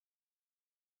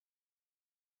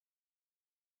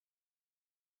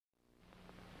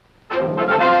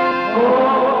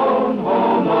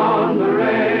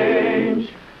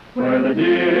where the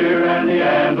deer and the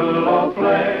antelope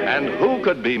play. And who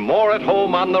could be more at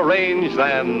home on the range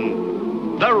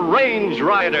than the Range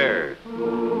Rider?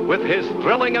 With his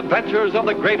thrilling adventures of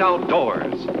the great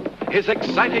outdoors, his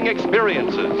exciting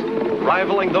experiences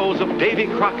rivaling those of Davy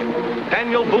Crockett,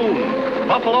 Daniel Boone,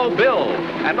 Buffalo Bill,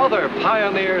 and other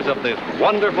pioneers of this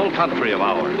wonderful country of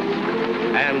ours.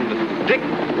 And Dick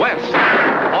West,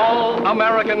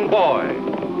 all-American boy.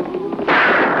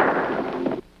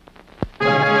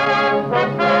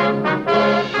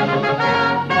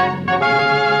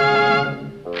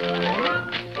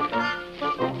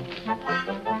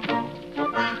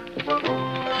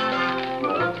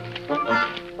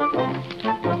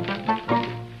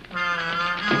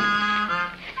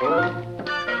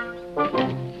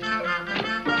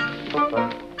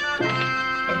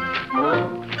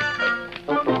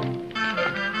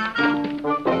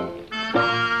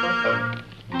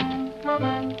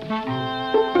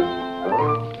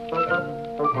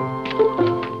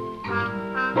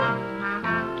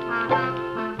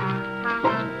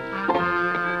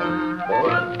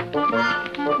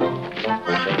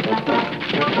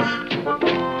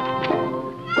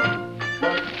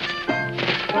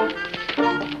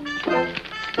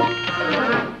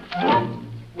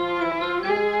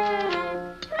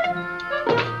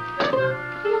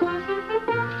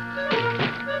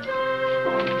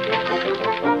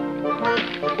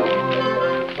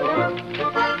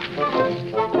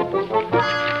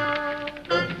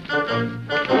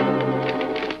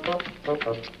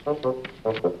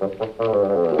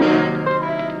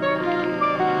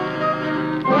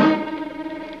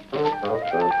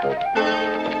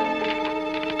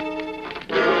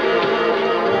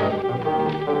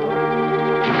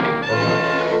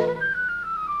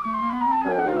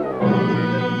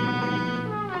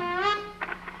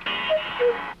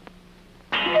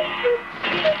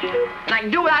 I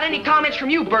can do without any comments from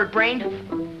you, bird brain.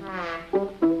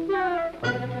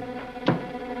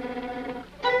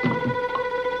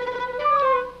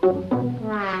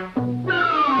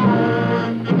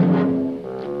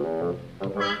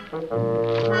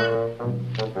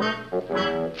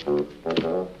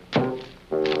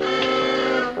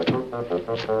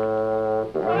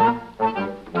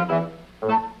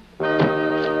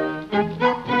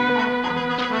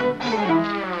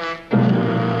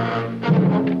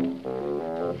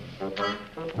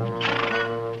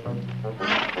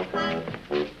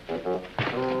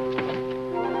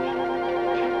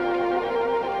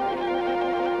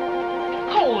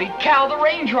 Holy cow, the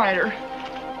Range Rider.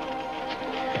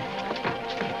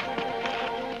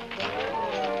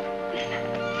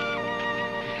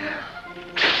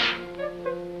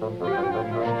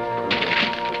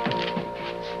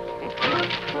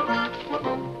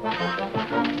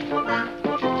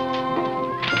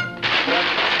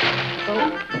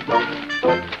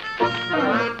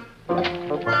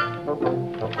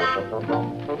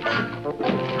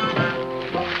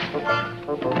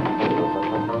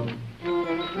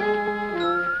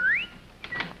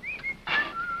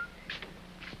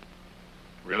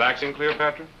 Relaxing,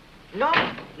 Cleopatra? No,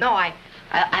 I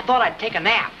thought I'd take a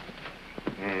nap.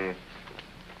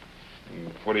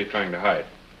 What are you trying to hide?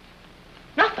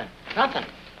 Nothing.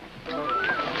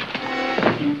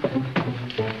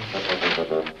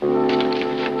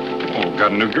 Oh,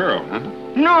 got a new girl, huh?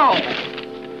 No!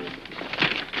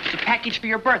 It's a package for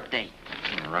your birthday.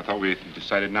 I thought we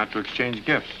decided not to exchange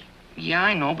gifts. Yeah,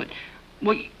 I know, but,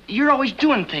 well, you're always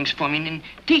doing things for me and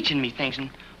teaching me things, and,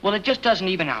 well, it just doesn't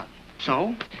even out.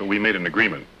 So? But we made an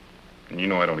agreement. And you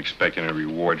know I don't expect any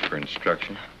reward for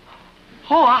instruction.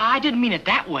 Oh, I didn't mean it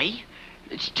that way.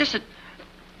 It's just that,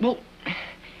 well,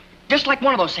 just like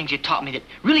one of those things you taught me that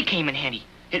really came in handy.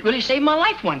 It really saved my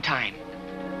life one time.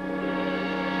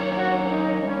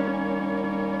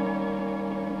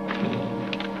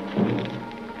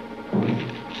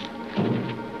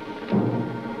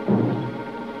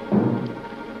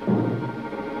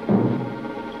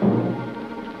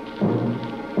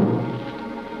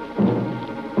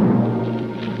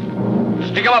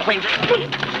 Stick him up, Ranger.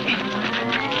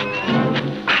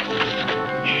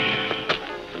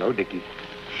 Hello, Dickie.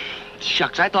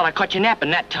 Shucks, I thought I caught you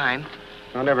napping that time.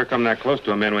 Don't ever come that close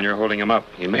to a man when you're holding him up.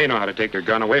 He may know how to take their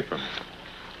gun away from him.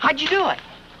 How'd you do it?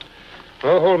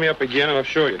 Well, hold me up again and I'll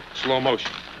show you. Slow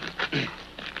motion.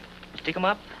 Stick him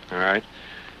up? All right.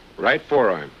 Right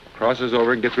forearm. Crosses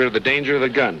over and gets rid of the danger of the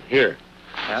gun. Here.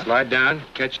 Huh? Slide down,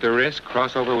 catch the wrist,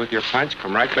 cross over with your punch,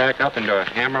 come right back up into a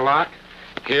hammer lock.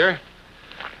 Here.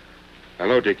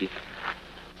 Hello, Dickie.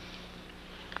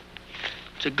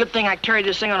 It's a good thing I carried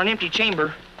this thing on an empty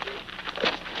chamber.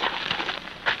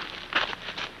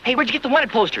 Hey, where'd you get the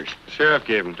wanted posters? The sheriff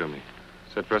gave them to me.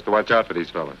 Said for us to watch out for these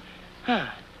fellas.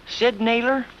 Sid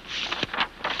Naylor.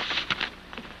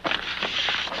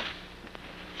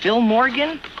 Phil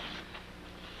Morgan.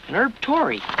 And Herb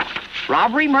Torrey.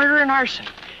 Robbery, murder, and arson.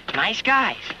 Nice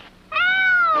guys.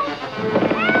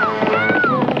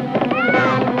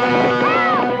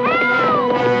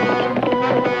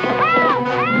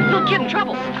 Little kid in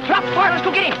trouble. Drop the bar, let's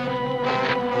go get him.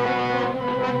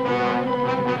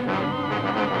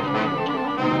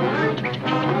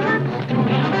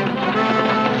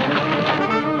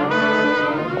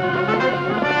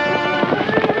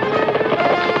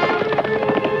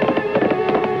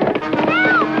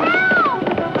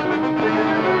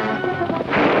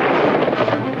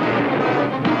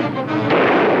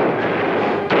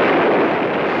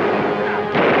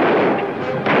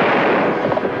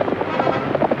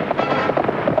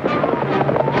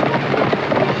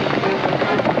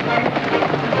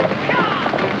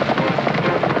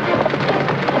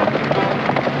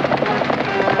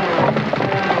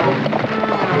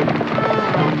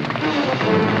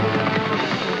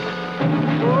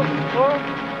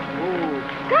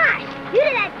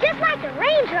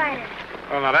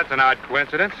 That's an odd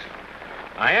coincidence.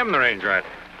 I am the range rider.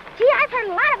 Gee, I've heard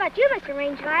a lot about you, Mr.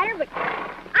 Range Rider, but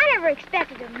I never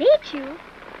expected to meet you.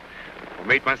 Well,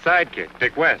 meet my sidekick,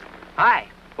 Dick West. Hi,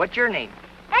 what's your name?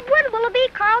 Edward Willoughby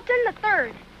Carlton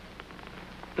III.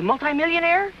 The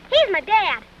multimillionaire? He's my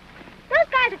dad. Those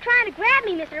guys are trying to grab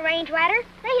me, Mr. Range Rider.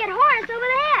 They hit Horace over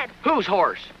the head. Whose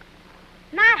horse?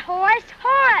 Not Horace,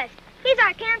 Horace. He's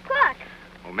our camp cook.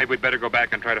 Well, maybe we'd better go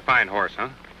back and try to find Horace, huh?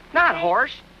 Not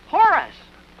Horace, Horace.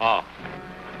 Oh.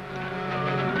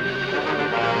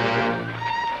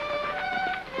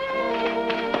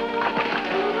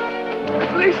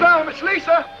 Miss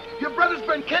Lisa, your brother's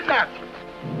been kidnapped.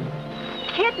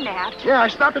 Kidnapped? Yeah, I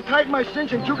stopped to tighten my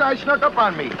cinch and two guys snuck up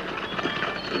on me.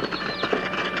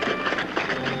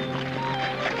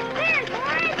 There's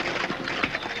Horace.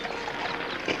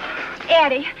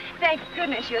 Eddie, thank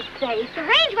goodness you're safe. The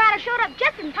Range Rider showed up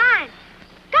just in time.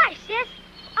 Gosh, sis,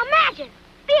 imagine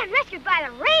being rescued by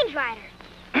the Range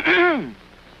Rider.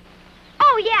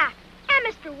 Oh, yeah, and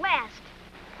Mr. West.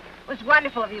 It was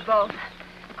wonderful of you both.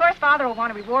 Of course, Father will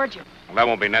want to reward you. Well, that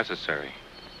won't be necessary.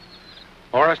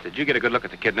 Horace, did you get a good look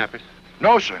at the kidnappers?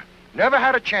 No, sir. Never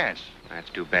had a chance. That's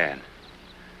too bad.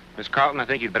 Miss Carlton, I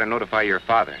think you'd better notify your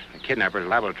father. The kidnappers are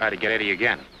liable to try to get Eddie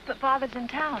again. But Father's in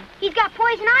town. He's got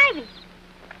poison ivy.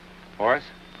 Horace,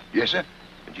 Yes, sir?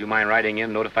 would you mind writing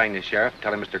in, notifying the sheriff,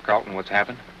 telling Mr. Carlton what's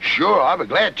happened? Sure, I'll be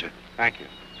glad to. Thank you.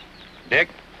 Dick,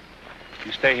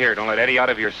 you stay here. Don't let Eddie out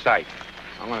of your sight.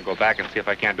 I'm going to go back and see if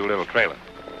I can't do a little trailing.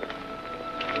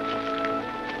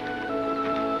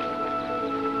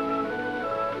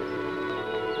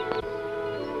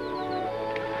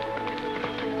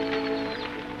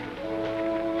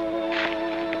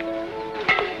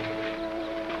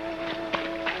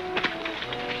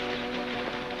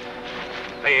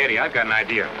 Hey, Eddie, I've got an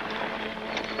idea.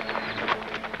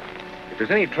 If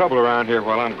there's any trouble around here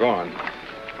while I'm gone,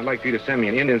 I'd like for you to send me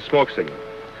an Indian smoke signal.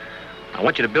 I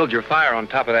want you to build your fire on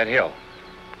top of that hill.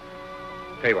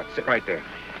 Tell you what, sit right there.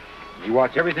 You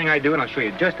watch everything I do, and I'll show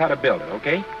you just how to build it,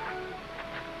 okay?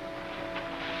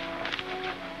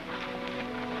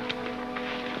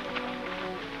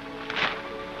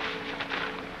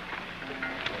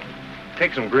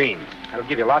 Take some greens. That'll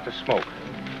give you lots of smoke.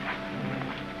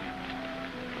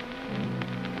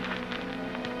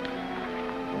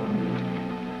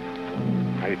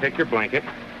 Now you take your blanket,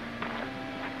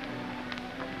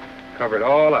 cover it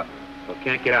all up so it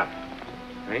can't get out.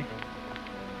 Okay?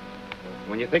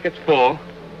 When you think it's full,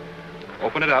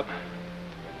 open it up,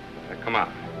 and come out.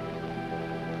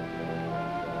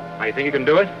 Now you think you can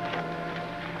do it?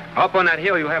 Up on that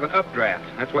hill, you'll have an updraft.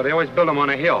 That's why they always build them on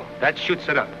a hill. That shoots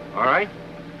it up, all right?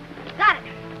 Got it.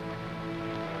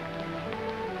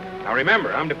 Now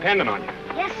remember, I'm dependent on you.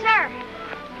 Yes, sir.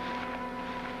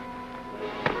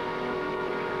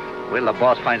 Wait till the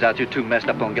boss finds out you two messed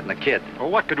up on getting the kid. Well,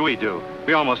 what could we do?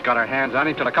 We almost got our hands on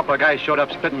him till a couple of guys showed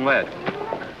up spitting lead.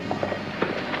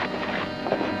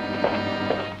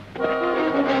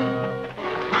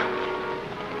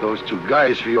 Those two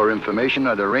guys, for your information,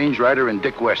 are the Range Rider and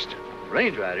Dick West.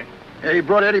 Range Rider? Yeah, he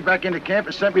brought Eddie back into camp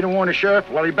and sent me to warn the sheriff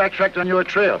while he backtracked on your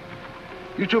trail.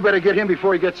 You two better get him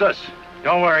before he gets us.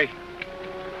 Don't worry.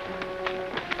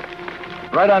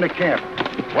 Right on to camp.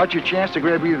 Watch your chance to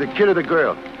grab either the kid or the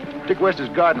girl. Dick West is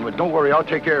guarding, but don't worry, I'll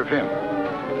take care of him.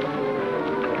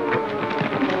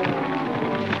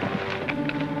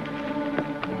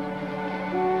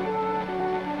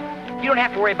 You don't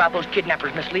have to worry about those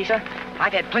kidnappers, Miss Lisa.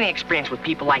 I've had plenty of experience with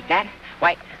people like that.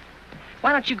 Why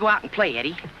don't you go out and play,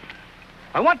 Eddie?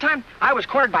 One time, I was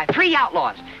cornered by 3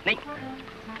 outlaws.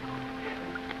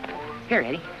 Here,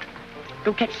 Eddie.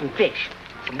 Go catch some fish.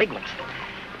 Some big ones.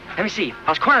 Let me see. I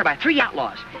was cornered by 3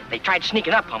 outlaws. They tried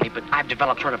sneaking up on me, but I've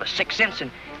developed sort of a sixth sense and...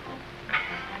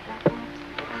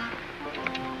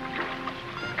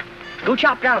 Go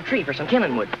chop down a tree for some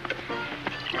kindling wood.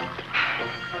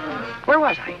 Where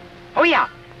was I? Oh, yeah.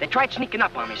 They tried sneaking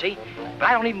up on me, see? But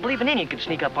I don't even believe an Indian could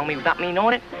sneak up on me without me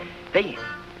knowing it. They...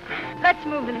 Let's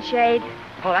move in the shade.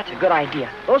 Oh, that's a good idea.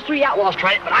 Those 3 outlaws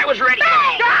tried it, but I was ready.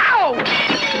 Hey! Go!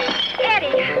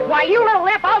 Eddie! Why, you little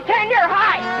imp, I'll turn your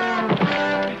hide!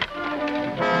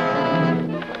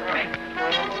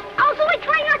 I was only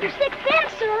trying out your sixth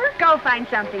sense, sir. Go find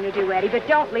something to do, Eddie, but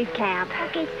don't leave camp.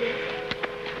 Okay, sis.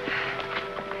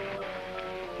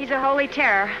 He's a holy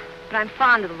terror, but I'm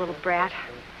fond of the little brat.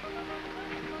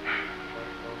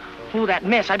 Oh, that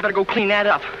mess. I'd better go clean that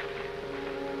up.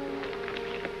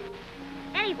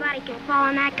 Anybody could fall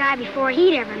on that guy before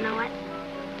he'd ever know it.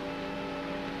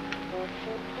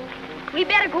 We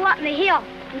better go up in the hill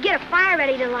and get a fire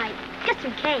ready to light, just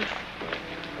in case.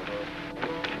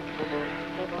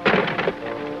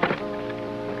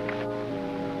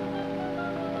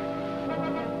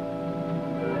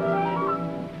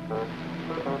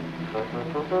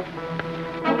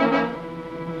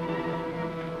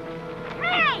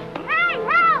 Hey! Hey,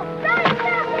 help! Somebody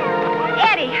stop him!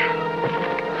 Eddie!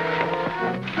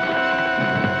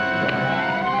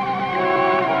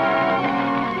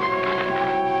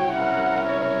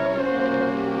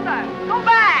 Go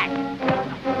back!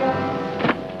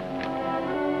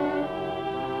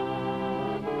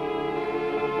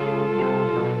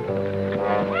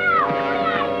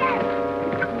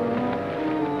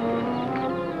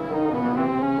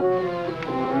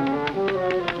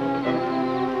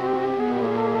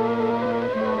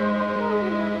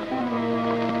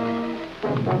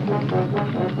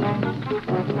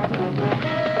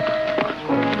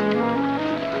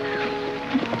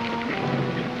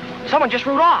 Someone just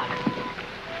rode off.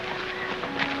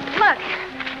 Look.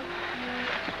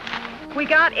 We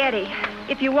got Eddie.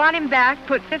 If you want him back,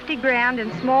 put 50 grand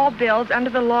in small bills under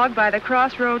the log by the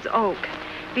crossroads oak.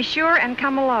 Be sure and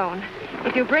come alone.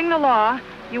 If you bring the law,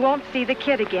 you won't see the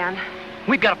kid again.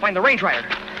 We've got to find the range rider.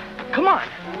 Come on.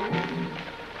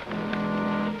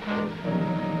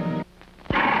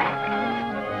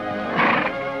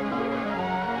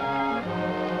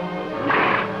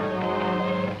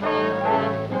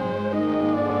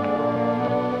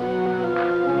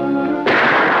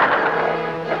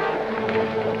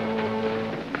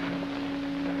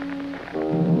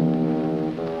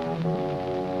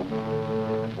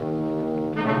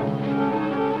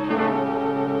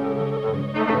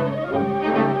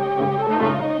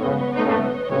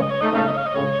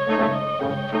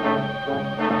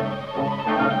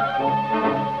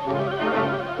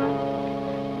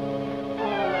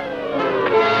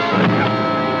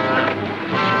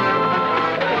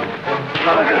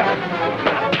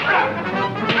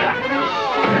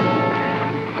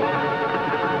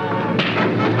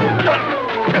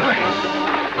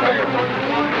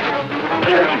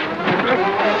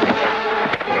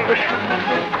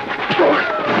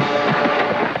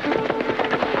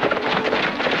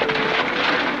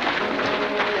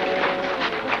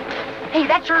 Hey,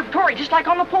 that's Herb Torrey, just like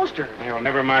on the poster. Yeah, well,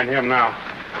 never mind him now.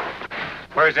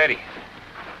 Where's Eddie?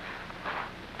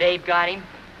 Dave got him.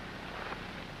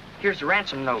 Here's the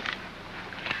ransom note.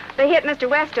 They hit Mr.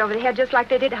 West over the head just like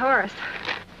they did Horace.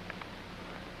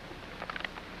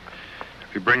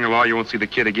 If you bring the law, you won't see the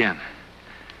kid again.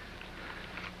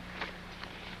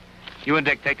 You and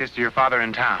Dick take this to your father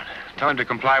in town. Tell him to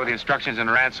comply with the instructions in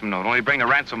the ransom note. Only bring the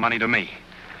ransom money to me.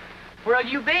 Where'll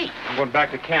you be? I'm going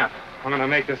back to camp. I'm going to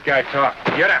make this guy talk.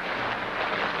 Get him.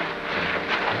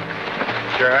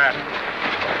 Sure hat.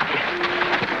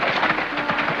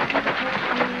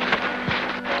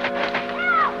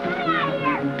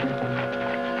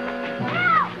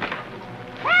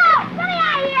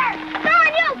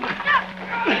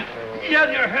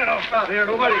 Get your head off out here.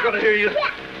 Nobody's going to hear you.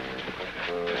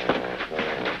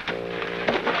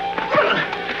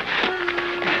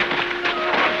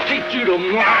 Teach you to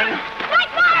mind. My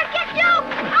father gets you!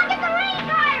 I'll get the range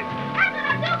rider! That's what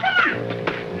I'll do, come on!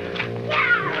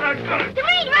 Yeah! The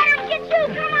range rider gets you!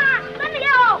 Come on! Let me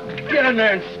go! Get in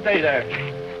there and stay there.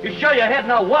 You show your head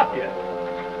and I'll whop you.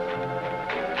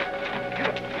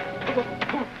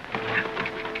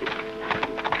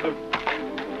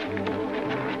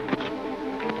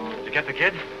 Did you get the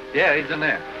kid? Yeah, he's in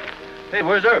there. Hey,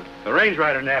 where's Herb? The range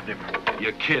rider nabbed him.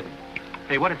 You're kidding.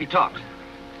 Hey, what if he talks?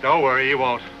 Don't worry, he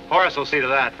won't. Horace will see to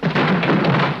that.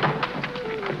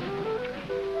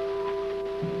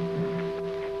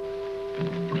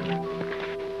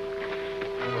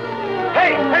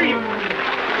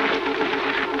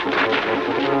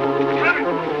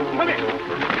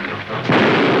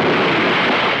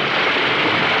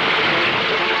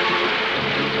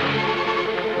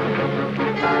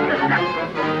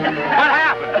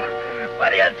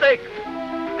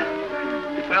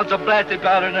 blasted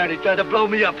powder night. He tried to blow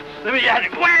me up. Let me at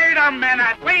him. Wait a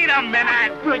minute. Wait a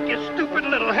minute. Break your stupid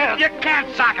little head. You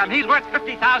can't sock him. He's worth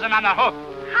 50,000 on the hook.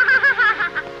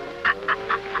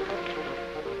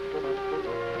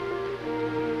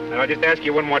 Now, I'll just ask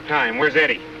you one more time. Where's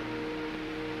Eddie?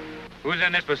 Who's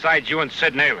in this besides you and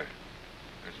Sid Naylor?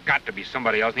 There's got to be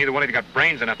somebody else. Neither one of you got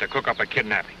brains enough to cook up a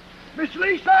kidnapping. Miss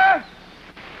Lisa!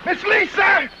 Miss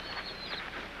Lisa!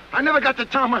 I never got to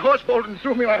town. My horse bolted and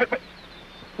threw me like...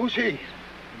 Who's he?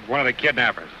 One of the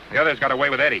kidnappers. The others got away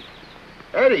with Eddie.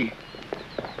 Eddie?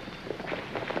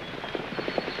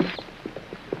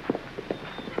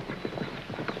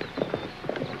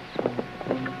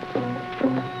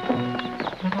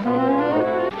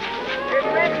 There's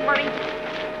ransom money.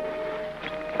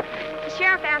 The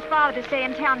sheriff asked Father to stay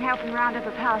in town helping round up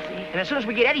a posse. And as soon as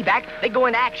we get Eddie back, they go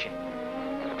into action.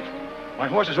 My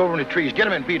horse is over in the trees. Get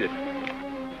him and beat it.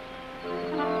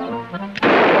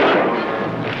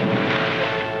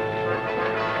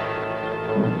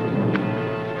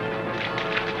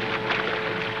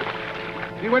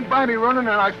 He went by me running and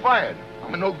I fired.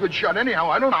 I'm a no good shot anyhow.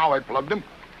 I don't know how I plugged him.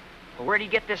 Well, where'd he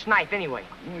get this knife anyway?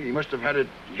 Well, he must have had it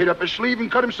hid up his sleeve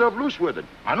and cut himself loose with it.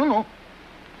 I don't know.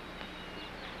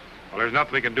 Well, there's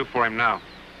nothing we can do for him now.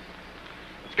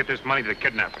 Let's get this money to the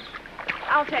kidnappers.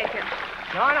 I'll take him.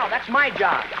 No, that's my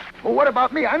job. Well, what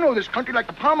about me? I know this country like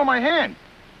the palm of my hand.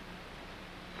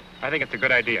 I think it's a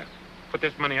good idea. Put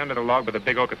this money under the log by the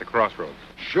big oak at the crossroads.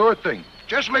 Sure thing.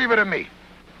 Just leave it to me.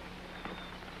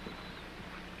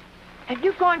 Have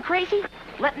you gone crazy?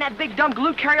 Letting that big dumb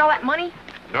galoot carry all that money?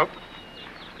 Nope.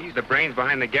 He's the brains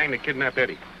behind the gang that kidnapped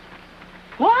Eddie.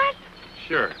 What?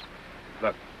 Sure.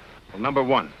 Look, well, number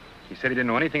one, he said he didn't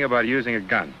know anything about using a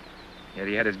gun. Yet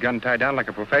he had his gun tied down like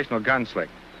a professional gunslick.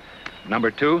 Number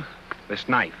two, this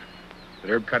knife that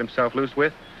Herb cut himself loose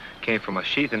with came from a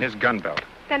sheath in his gun belt.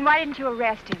 Then why didn't you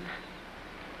arrest him?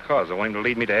 Because I want him to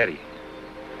lead me to Eddie.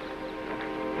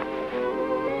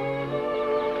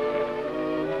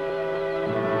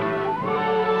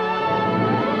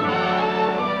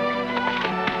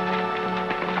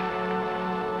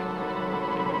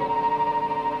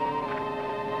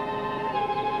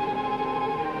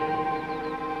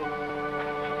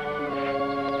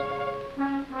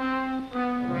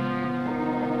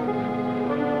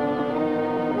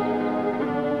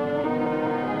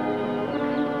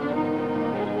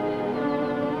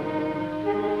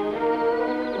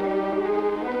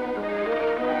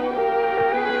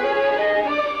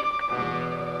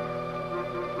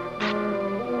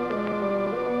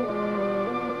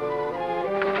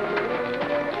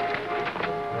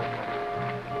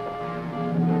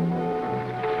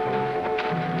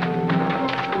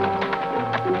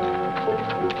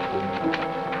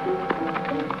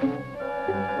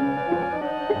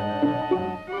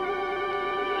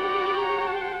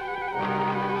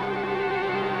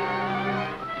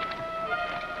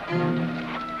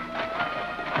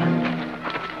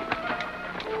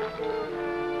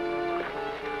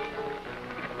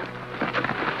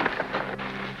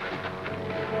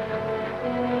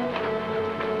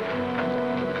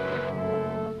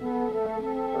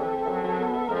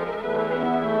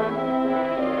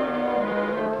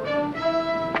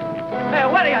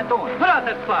 What are you doing? Put out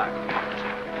that fire.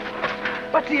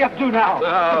 What's he up to now?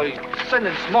 Oh, he's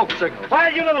sending smoke signals. Why,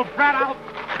 you little brat out?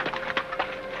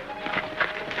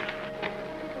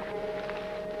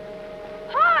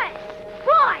 Horace!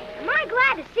 Boy, am I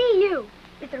glad to see you.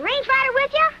 Is the range rider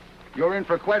with you? You're in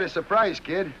for quite a surprise,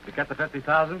 kid. You got the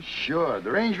 50,000? Sure.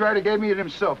 The range rider gave me it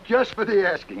himself, just for the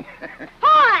asking.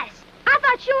 Horace! I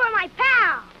thought you were my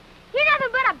pal. You're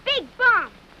nothing but a big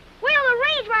bum. Wait till the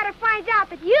range rider finds out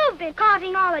that you've been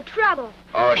causing all the trouble.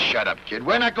 Oh, shut up, kid.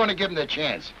 We're not going to give him the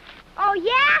chance. Oh,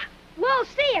 yeah? We'll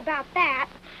see about that.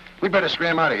 We better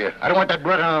scram out of here. I don't want that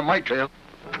brother on my trail.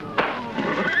 The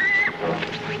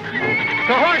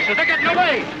horses, they're getting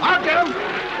away. I'll get him.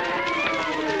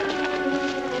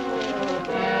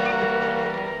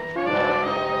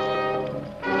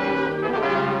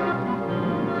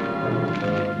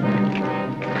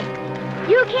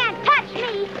 You can't touch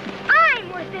me.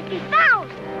 I'm worth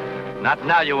 50,000. Not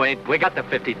now, you ain't. We got the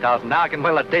 50,000. Now I can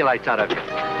boil the daylights out of you.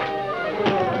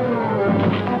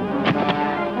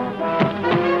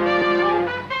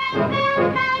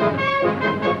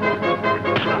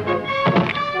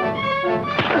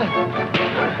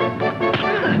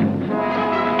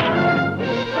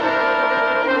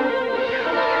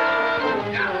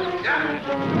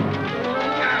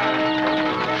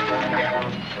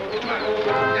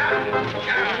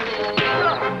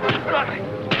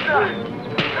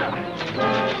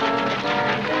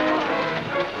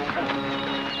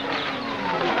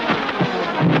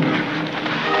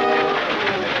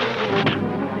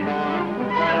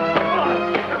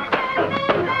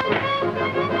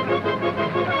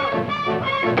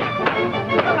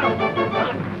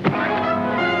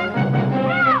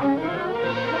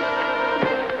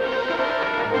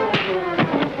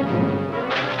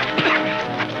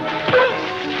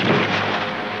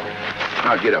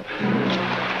 Now get up.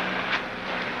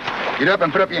 Get up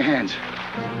and put up your hands.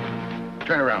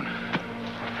 Turn around.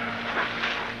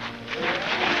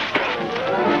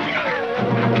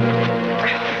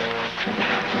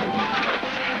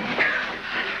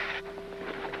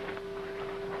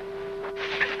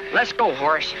 Let's go,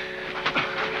 Horace.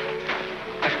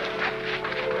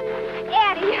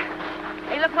 Eddie.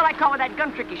 Hey, look what I caught with that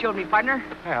gun trick you showed me, partner.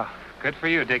 Well, good for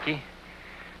you, Dickie.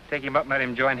 Take him up and let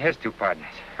him join his two partners.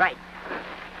 Right.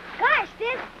 Gosh,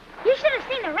 Sis, you should have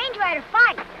seen the range rider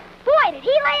fight. Boy, did he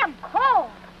lay him cold.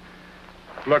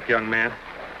 Look, young man,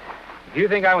 if you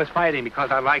think I was fighting because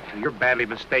I liked to, you're badly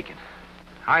mistaken.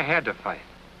 I had to fight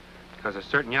because a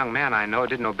certain young man I know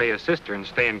didn't obey his sister and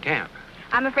stay in camp.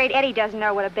 I'm afraid Eddie doesn't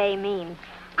know what obey means.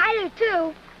 I do,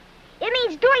 too. It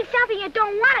means doing something you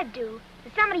don't want to do.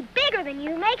 That somebody bigger than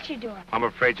you makes you do it. I'm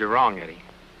afraid you're wrong, Eddie.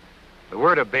 The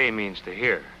word obey means to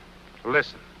hear, to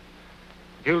listen.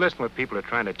 If you listen to what people are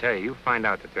trying to tell you, you'll find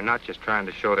out that they're not just trying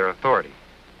to show their authority.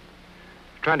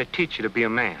 They're trying to teach you to be a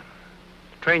man,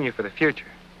 to train you for the future,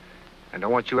 and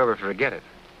don't want you ever to forget it.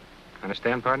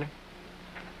 Understand, partner?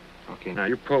 Okay, now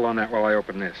you pull on that while I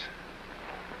open this.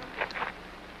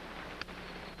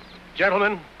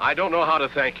 Gentlemen, I don't know how to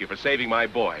thank you for saving my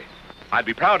boy. I'd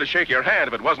be proud to shake your hand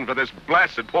if it wasn't for this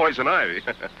blasted poison ivy.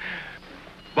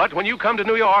 But when you come to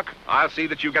New York, I'll see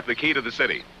that you get the key to the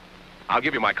city. I'll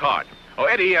give you my card. Oh,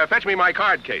 Eddie, fetch me my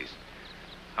card case.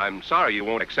 I'm sorry you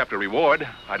won't accept a reward.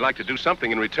 I'd like to do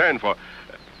something in return for...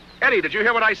 Eddie, did you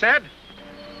hear what I said?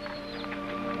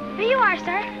 Here you are,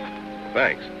 sir.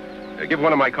 Thanks. Give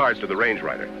one of my cards to the range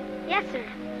rider. Yes, sir.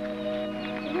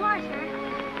 Here you are, sir.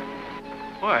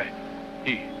 Why?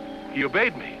 He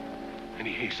obeyed me. And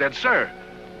he said, sir.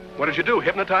 What did you do,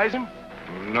 hypnotize him?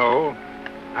 No.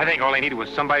 I think all he needed was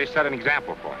somebody to set an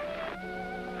example for him.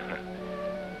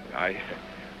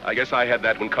 I guess I had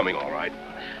that one coming all right.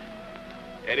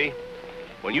 Eddie,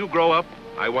 when you grow up,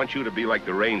 I want you to be like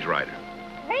the range rider.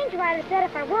 Range rider said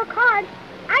if I work hard,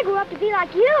 I grow up to be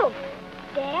like you,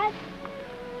 Dad.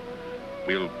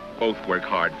 We'll both work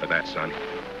hard for that, son.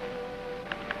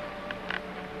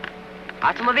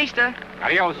 Hasta la vista.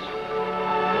 Adios.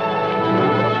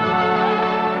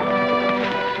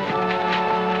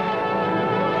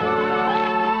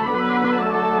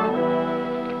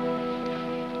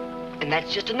 And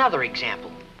that's just another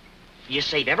example. You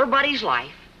save everybody's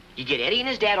life, you get Eddie and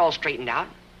his dad all straightened out,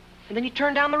 and then you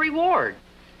turn down the reward.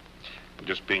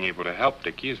 Just being able to help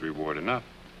Dickie is reward enough.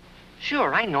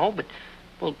 Sure, I know, but,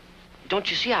 well, don't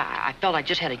you see, I felt I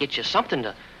just had to get you something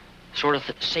to sort of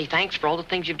say thanks for all the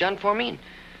things you've done for me. And,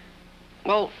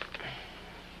 well,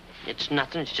 it's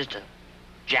nothing. It's just a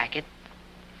jacket.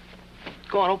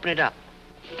 Go on, open it up.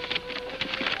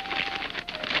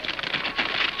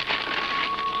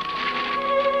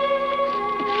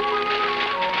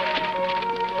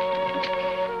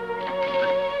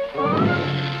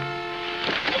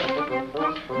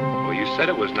 Well, you said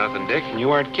it was nothing, Dick, and you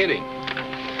weren't kidding.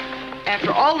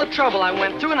 After all the trouble I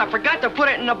went through, and I forgot to put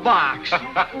it in a box.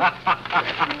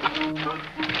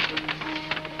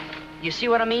 You see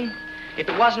what I mean? If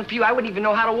it wasn't for you, I wouldn't even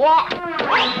know how to walk.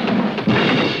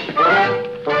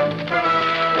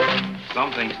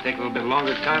 Some things take a little bit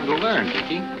longer time to learn,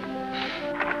 Dickie.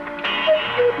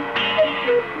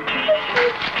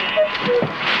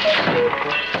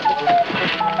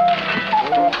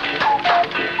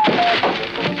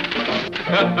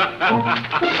 Ha ha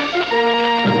ha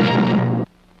ha!